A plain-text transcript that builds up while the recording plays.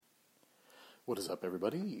What is up,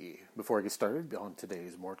 everybody? Before I get started on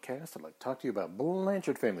today's Mortcast, I'd like to talk to you about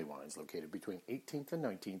Blanchard Family Wines, located between 18th and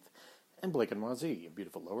 19th and Blake and Wazee, in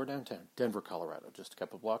beautiful lower downtown Denver, Colorado, just a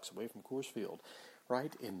couple blocks away from Coors Field,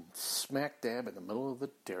 right in smack dab in the middle of the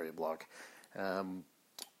dairy block.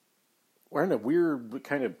 We're in a weird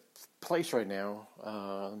kind of place right now.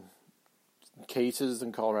 Cases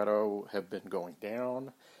in Colorado have been going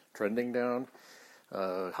down, trending down.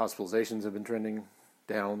 Hospitalizations have been trending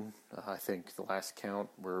down. I think the last count,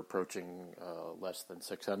 we're approaching less than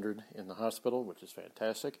 600 in the hospital, which is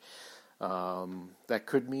fantastic. That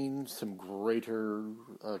could mean some greater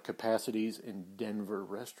capacities in Denver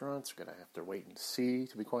restaurants. We're going to have to wait and see,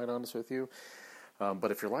 to be quite honest with you.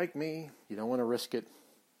 But if you're like me, you don't want to risk it,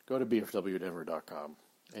 go to bfwdenver.com.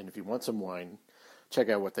 And if you want some wine, check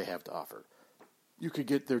out what they have to offer. You could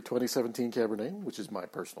get their 2017 Cabernet, which is my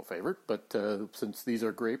personal favorite, but since these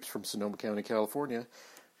are grapes from Sonoma County, California,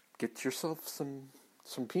 get yourself some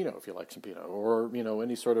Pinot if you like some Pinot, or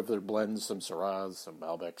any sort of their blends, some Syrahs, some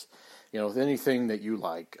Malbecs, anything that you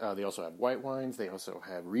like. They also have white wines. They also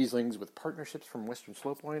have Rieslings with partnerships from Western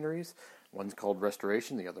Slope wineries. One's called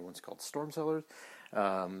Restoration, the other one's called Storm Cellars,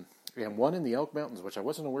 and one in the Elk Mountains, which I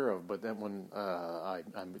wasn't aware of, but that one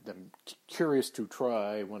I'm curious to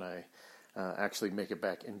try when I actually make it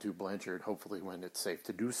back into Blanchard, hopefully when it's safe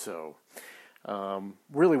to do so.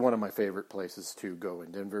 Really one of my favorite places to go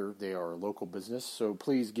in Denver. They are a local business, so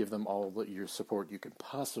please give them all your support you can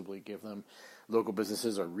possibly give them. Local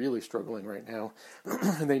businesses are really struggling right now,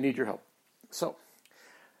 and they need your help. So,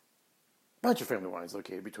 Blanchard Family Wines,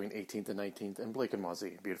 located between 18th and 19th and Blake and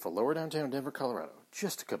Wazee, beautiful lower downtown Denver, Colorado,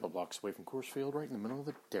 just a couple blocks away from Coors Field, right in the middle of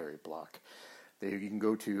the dairy block. There you can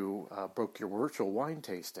go to book your virtual wine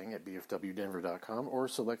tasting at bfwdenver.com or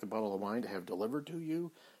select a bottle of wine to have delivered to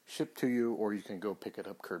you, shipped to you, or you can go pick it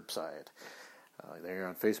up curbside. They're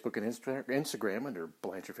on Facebook and Instagram under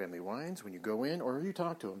Blanchard Family Wines. When you go in or you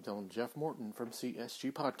talk to them, tell them Jeff Morton from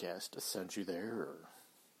CSG Podcast sent you there.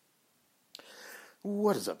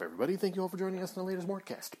 What is up, everybody? Thank you all for joining us in the latest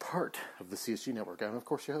Mortcast, part of the CSG Network. I'm, of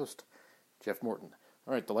course, your host, Jeff Morton.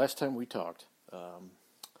 All right, the last time we talked,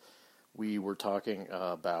 we were talking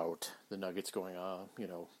about the Nuggets going on.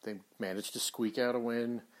 They managed to squeak out a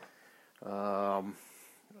win,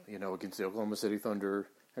 against the Oklahoma City Thunder.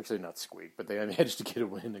 Actually, not squeak, but they managed to get a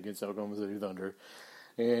win against Oklahoma City Thunder.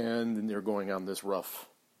 And then they're going on this rough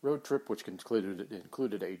road trip, which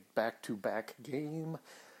included a back-to-back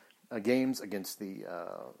games against the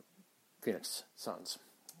Phoenix Suns.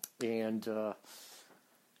 And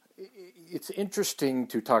it's interesting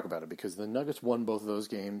to talk about it because the Nuggets won both of those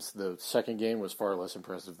games. The second game was far less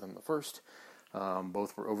impressive than the first.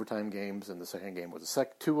 Both were overtime games, and the second game was a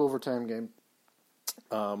two-overtime game.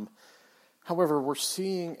 However, we're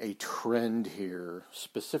seeing a trend here,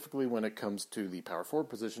 specifically when it comes to the power forward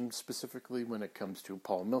position, specifically when it comes to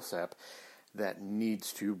Paul Millsap, that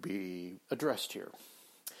needs to be addressed here.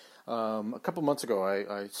 A couple months ago,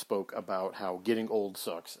 I spoke about how getting old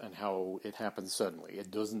sucks and how it happens suddenly.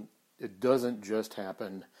 It doesn't just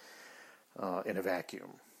happen in a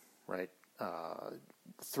vacuum, right?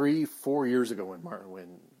 3-4 years ago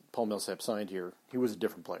when Paul Millsap signed here, he was a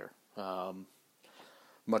different player.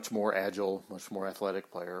 Much more agile, much more athletic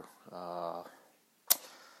player.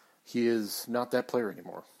 He is not that player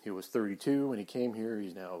anymore. He was 32 when he came here.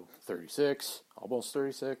 He's now 36, almost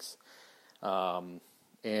 36.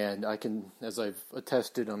 And I can, as I've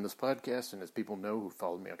attested on this podcast, and as people know who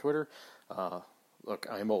followed me on Twitter, look,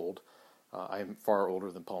 I am old. I am far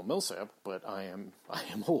older than Paul Millsap, but I am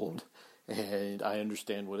old, and I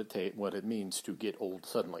understand what it means to get old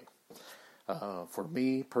suddenly. For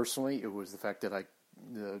me personally, it was the fact that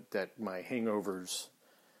that my hangovers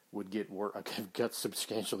would get worse. I got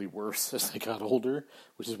substantially worse as I got older,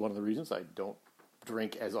 which is one of the reasons I don't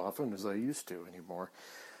drink as often as I used to anymore.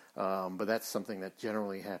 But that's something that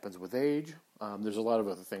generally happens with age. There's a lot of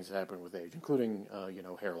other things that happen with age, including,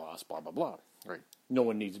 hair loss, blah, blah, blah, right? No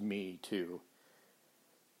one needs me to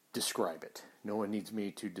describe it. No one needs me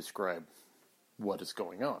to describe what is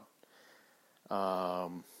going on.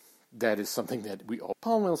 That is something that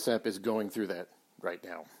Paul Millsap is going through that right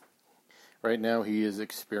now. Right now he is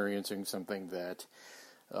experiencing something that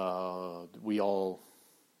we all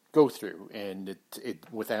go through, and it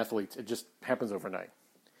with athletes, it just happens overnight.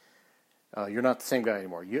 You're not the same guy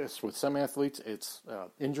anymore. Yes, with some athletes, it's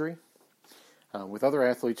injury. With other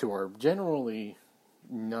athletes who are generally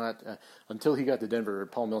not, until he got to Denver,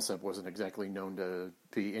 Paul Millsap wasn't exactly known to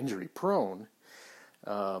be injury prone.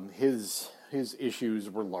 His issues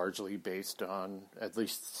were largely based on, at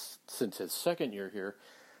least since his second year here,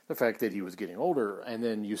 the fact that he was getting older. And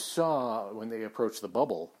then you saw when they approached the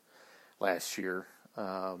bubble, last year.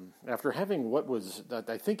 After having what was,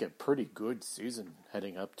 I think, a pretty good season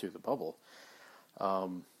heading up to the bubble,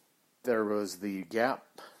 there was the gap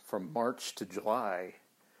from March to July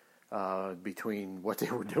between what they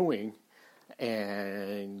were doing,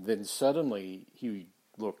 and then suddenly he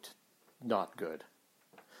looked not good.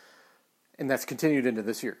 And that's continued into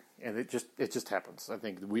this year. And it just happens. I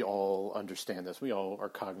think we all understand this. We all are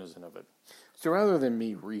cognizant of it. So rather than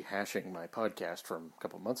me rehashing my podcast from a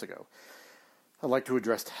couple of months ago, I'd like to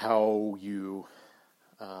address how you,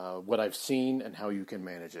 what I've seen and how you can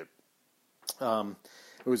manage it.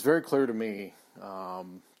 It was very clear to me, a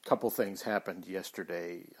couple things happened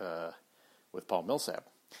yesterday with Paul Millsap.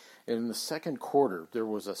 In the second quarter, there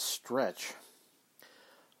was a stretch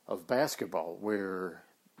of basketball where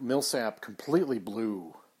Millsap completely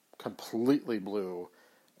blew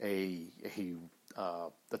a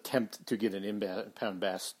attempt to get an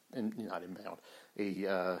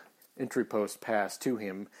entry post pass to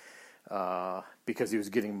him because he was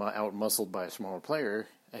getting out-muscled by a smaller player,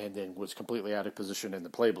 and then was completely out of position and the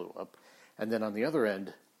play blew up. And then on the other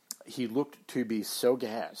end, he looked to be so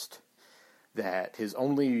gassed that his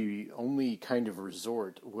only kind of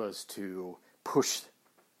resort was to push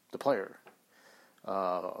the player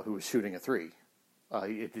who was shooting a three.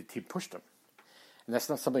 He pushed him. And that's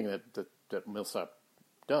not something that Millsap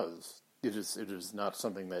does. It is not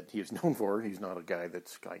something that he is known for. He's not a guy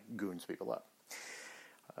that's like goons people up.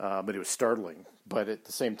 But it was startling. But at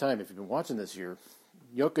the same time, if you've been watching this year,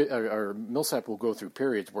 Millsap will go through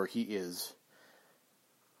periods where he is,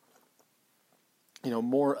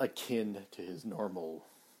 more akin to his normal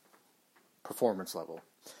performance level.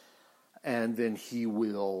 And then he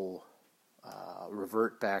will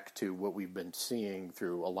revert back to what we've been seeing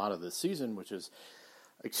through a lot of this season, which is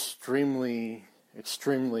extremely,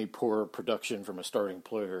 extremely poor production from a starting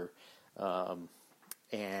player.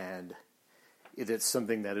 And it is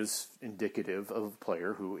something that is indicative of a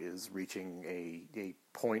player who is reaching a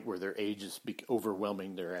point where their age is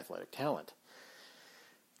overwhelming their athletic talent.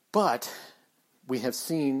 But we have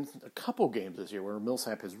seen a couple games this year where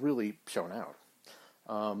Millsap has really shown out.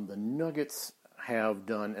 The Nuggets have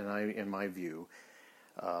done, in my view,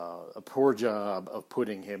 a poor job of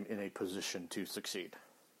putting him in a position to succeed.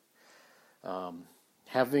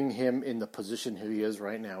 Having him in the position he is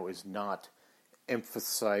right now is not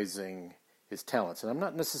emphasizing his talents. And I'm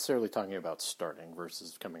not necessarily talking about starting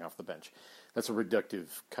versus coming off the bench. That's a reductive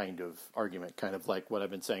kind of argument, kind of like what I've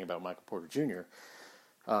been saying about Michael Porter Jr.,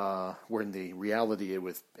 when the reality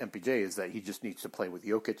with MPJ is that he just needs to play with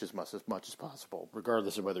Jokic as much as possible,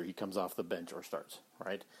 regardless of whether he comes off the bench or starts,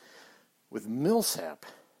 right? With Millsap,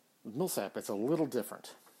 it's a little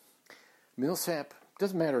different. Millsap,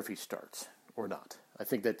 doesn't matter if he starts or not. I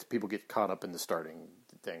think that people get caught up in the starting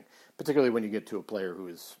thing, particularly when you get to a player who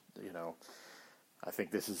is, I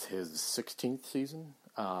think this is his 16th season.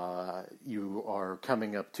 You are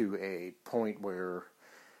coming up to a point where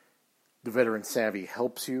the veteran savvy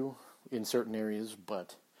helps you in certain areas,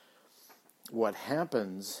 but what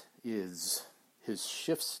happens is his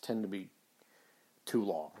shifts tend to be too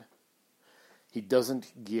long. He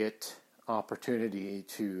doesn't get opportunity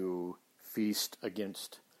to feast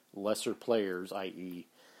against lesser players, i.e.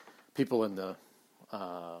 people in the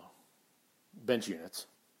bench units.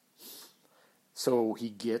 So he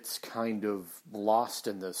gets kind of lost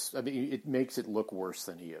in this. I mean, it makes it look worse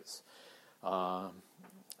than he is.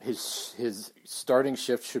 His starting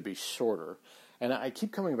shift should be shorter. And I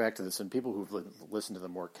keep coming back to this, and people who've listened to the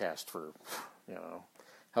Mortcast for,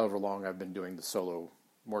 however long I've been doing the solo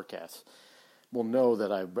Mortcasts will know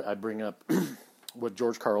that I bring up what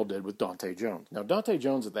George Karl did with Dante Jones. Now, Dante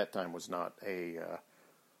Jones at that time was not an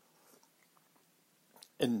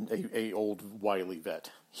old wily vet.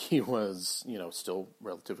 He was, still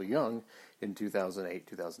relatively young in 2008,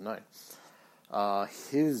 2009.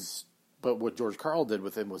 But what George Karl did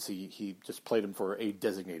with him was he just played him for a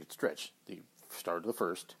designated stretch. The start of the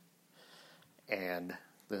first and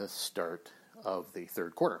the start of the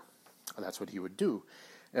third quarter. And that's what he would do.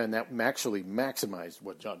 And that actually maximized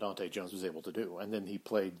what Dante Jones was able to do. And then he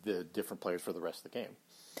played the different players for the rest of the game.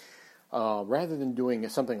 Rather than doing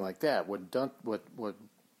something like that, what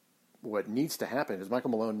needs to happen is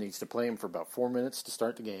Michael Malone needs to play him for about 4 minutes to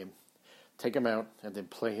start the game, take him out, and then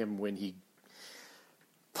play him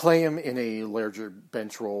in a larger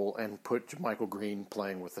bench role and put JaMychal Green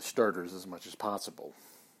playing with the starters as much as possible.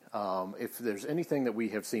 If there's anything that we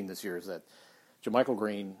have seen this year is that JaMychal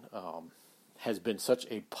Green has been such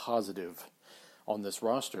a positive on this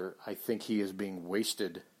roster. I think he is being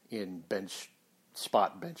wasted in bench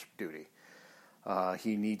duty.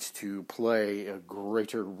 He needs to play a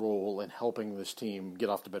greater role in helping this team get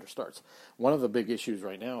off to better starts. One of the big issues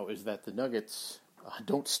right now is that the Nuggets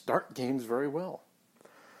don't start games very well.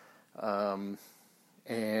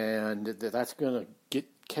 And that's going to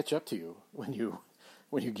catch up to you when you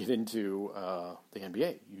get into the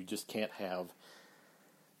NBA. You just can't have,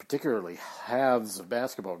 particularly halves of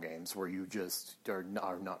basketball games, where you just are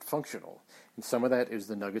not functional. And some of that is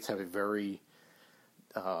the Nuggets have a very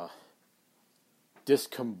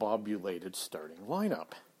discombobulated starting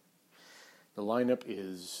lineup. The lineup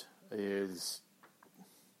is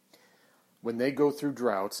when they go through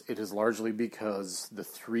droughts, it is largely because the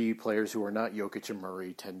three players who are not Jokic and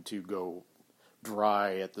Murray tend to go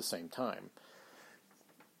dry at the same time.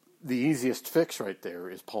 The easiest fix right there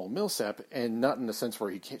is Paul Millsap, and not in the sense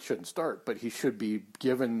where he shouldn't start, but he should be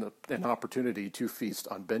given an opportunity to feast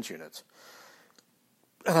on bench units.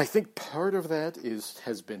 And I think part of that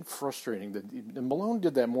has been frustrating. And Malone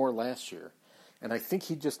did that more last year, and I think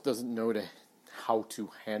he just doesn't know how to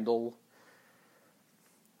handle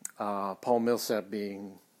Paul Millsap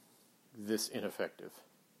being this ineffective.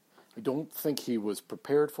 I don't think he was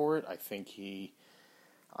prepared for it. I think he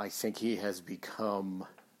has become,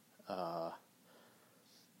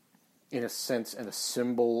 in a sense, a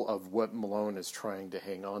symbol of what Malone is trying to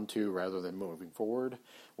hang on to rather than moving forward,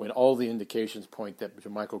 when all the indications point that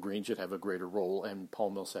JaMychal Green should have a greater role and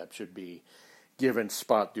Paul Millsap should be given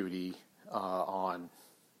spot duty on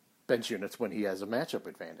bench units when he has a matchup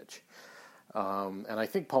advantage. And I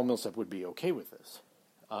think Paul Millsap would be okay with this.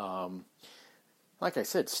 Like I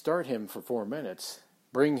said, start him for 4 minutes,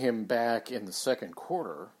 bring him back in the second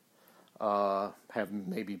quarter, have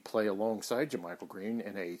maybe play alongside JaMychal Green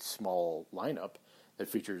in a small lineup that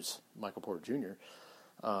features Michael Porter Jr.,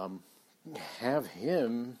 have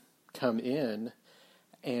him come in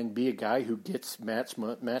and be a guy who gets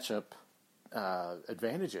matchup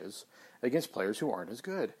advantages against players who aren't as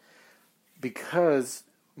good. Because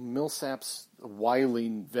Millsap's wily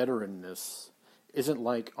veteranness isn't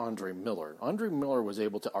like Andre Miller. Andre Miller was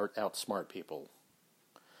able to outsmart people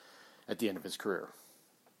at the end of his career.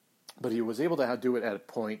 But he was able to do it at a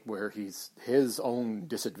point where his own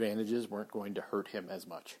disadvantages weren't going to hurt him as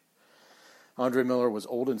much. Andre Miller was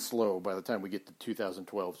old and slow by the time we get to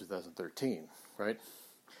 2012, 2013, right?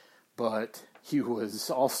 But he was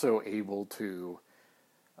also able to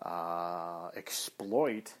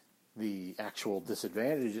exploit the actual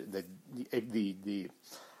disadvantage, the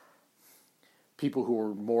people who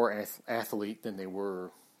were more athlete than they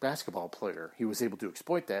were basketball player. He was able to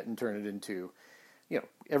exploit that and turn it into,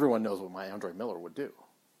 everyone knows what my Andre Miller would do.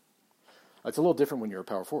 It's a little different when you're a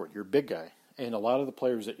power forward. You're a big guy. And a lot of the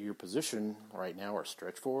players at your position right now are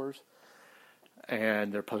stretch fours.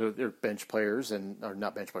 And they're bench players, or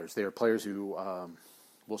not bench players. They are players who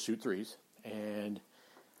will shoot threes. And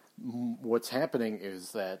what's happening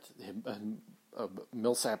is that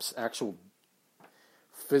Millsap's actual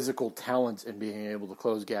physical talents in being able to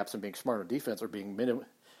close gaps and being smart on defense are being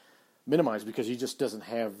minimized because he just doesn't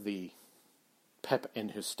have the pep in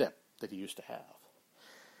his step that he used to have.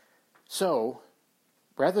 So,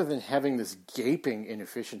 rather than having this gaping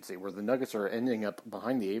inefficiency where the Nuggets are ending up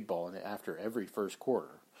behind the 8 ball after every first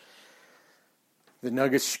quarter, the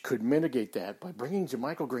Nuggets could mitigate that by bringing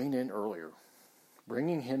JaMychal Green in earlier.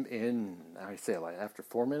 Bringing him in, after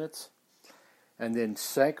 4 minutes, and then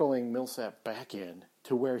cycling Millsap back in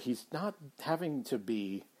to where he's not having to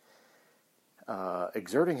be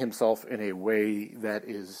exerting himself in a way that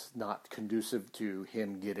is not conducive to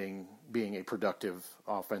him being a productive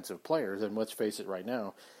offensive player. And let's face it right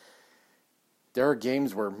now, there are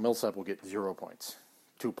games where Millsap will get 0 points,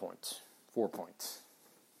 2 points, 4 points.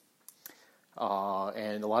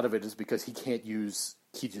 And a lot of it is because he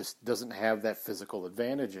just doesn't have that physical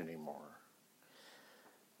advantage anymore.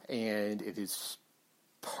 And it is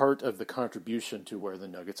part of the contribution to where the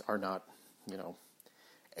Nuggets are not,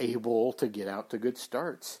 able to get out to good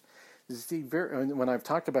starts. When I've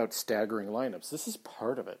talked about staggering lineups, this is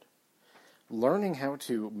part of it. Learning how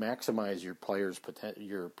to maximize your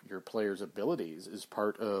players' abilities is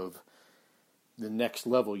part of the next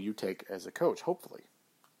level you take as a coach, hopefully.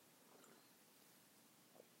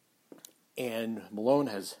 And Malone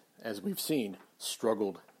has, as we've seen,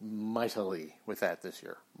 struggled mightily with that this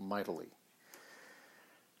year. Mightily.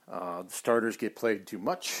 The starters get played too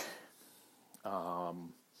much,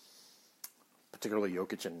 particularly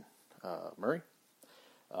Jokic and Murray,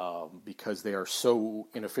 because they are so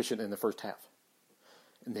inefficient in the first half.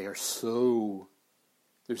 And there's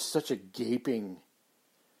such a gaping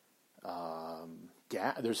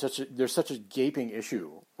gap. There's such a gaping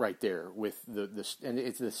issue right there with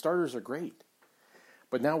the starters are great,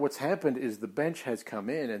 But now what's happened is the bench has come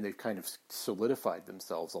in and they've kind of solidified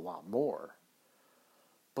themselves a lot more.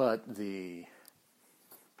 But the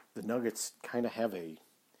Nuggets kind of have they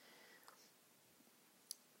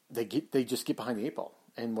just get behind the eight ball.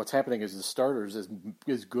 And what's happening is the starters, as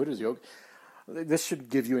good as Jokic, this should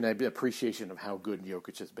give you an appreciation of how good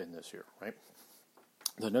Jokic has been this year, right?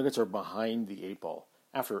 The Nuggets are behind the eight ball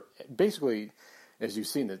after, basically, as you've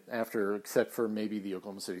seen it, after, except for maybe the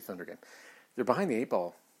Oklahoma City Thunder game. They're behind the eight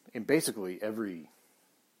ball in basically every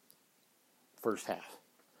first half.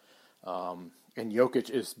 And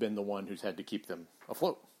Jokic has been the one who's had to keep them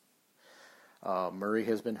afloat. Murray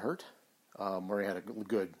has been hurt. Murray had a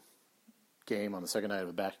good game on the second night of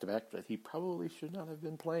a back-to-back that he probably should not have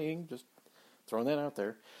been playing. Just throwing that out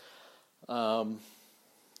there. But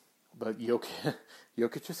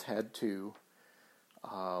Jokic has had to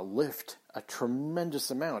lift a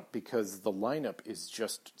tremendous amount because the lineup is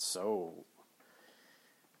just so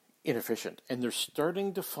inefficient. And they're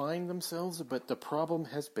starting to find themselves, but the problem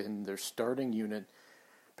has been their starting unit,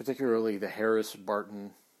 particularly the Harris,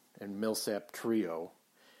 Barton, and Millsap trio.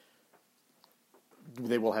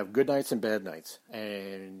 They will have good nights and bad nights,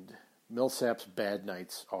 and Millsap's bad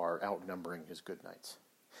nights are outnumbering his good nights.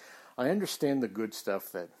 I understand the good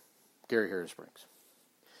stuff that Gary Harris brings.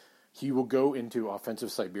 He will go into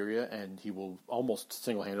offensive Siberia, and he will almost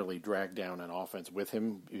single-handedly drag down an offense with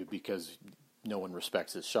him because no one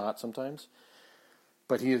respects his shot sometimes.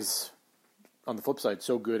 But he is, on the flip side,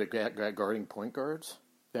 so good at guarding point guards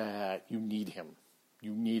that you need him.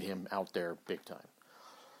 You need him out there big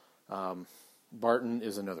time. Barton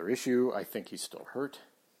is another issue. I think he's still hurt.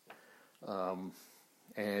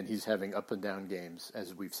 And he's having up and down games,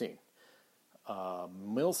 as we've seen.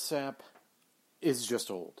 Millsap is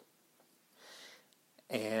just old.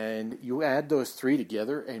 And you add those three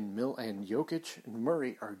together, and Jokic and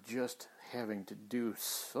Murray are just having to do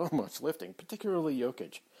so much lifting, particularly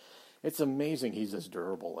Jokic. It's amazing he's as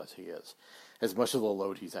durable as he is. As much of the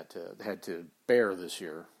load he's had to bear this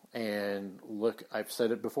year. And look, I've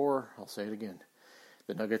said it before, I'll say it again.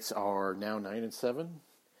 The Nuggets are now 9-7.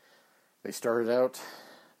 They started out,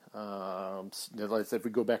 if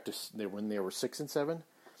we go back to when they were 6-7,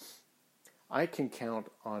 I can count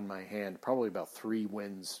on my hand probably about 3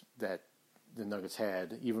 wins that the Nuggets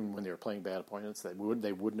had, even when they were playing bad opponents, that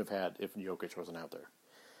they wouldn't have had if Jokic wasn't out there.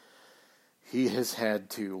 He has had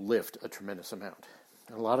to lift a tremendous amount.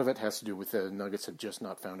 And a lot of it has to do with the Nuggets have just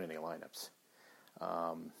not found any lineups.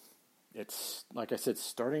 It's, like I said,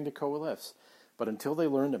 starting to coalesce. But until they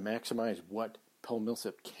learn to maximize what Paul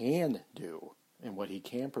Millsap can do and what he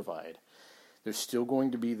can provide, there's still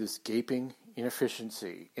going to be this gaping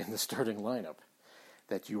inefficiency in the starting lineup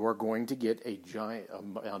that you are going to get a giant,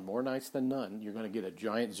 on more nights than none, you're going to get a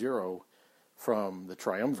giant zero from the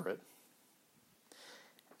triumvirate.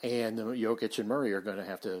 And Jokic and Murray are going to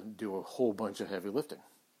have to do a whole bunch of heavy lifting.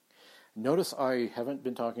 Notice I haven't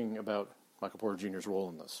been talking about Michael Porter Jr.'s role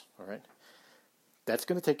in this, all right? That's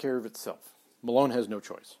going to take care of itself. Malone has no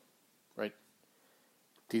choice, right?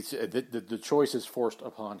 The choice is forced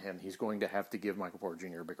upon him. He's going to have to give Michael Porter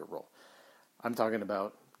Jr. a bigger role. I'm talking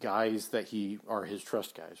about guys that are his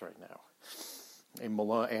trust guys right now. And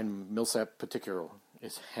Malone and Millsap particularly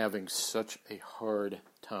is having such a hard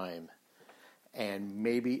time. And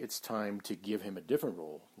maybe it's time to give him a different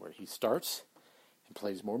role where he starts and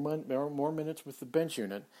plays more minutes with the bench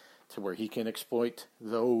unit to where he can exploit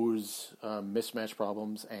those mismatch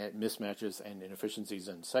problems and mismatches and inefficiencies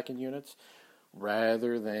in second units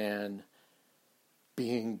rather than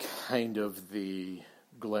being kind of the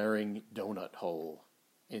glaring donut hole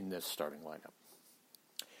in this starting lineup.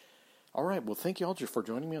 All right, well, thank you all for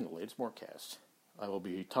joining me on the latest Morecast. I will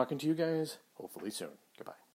be talking to you guys hopefully soon. Goodbye.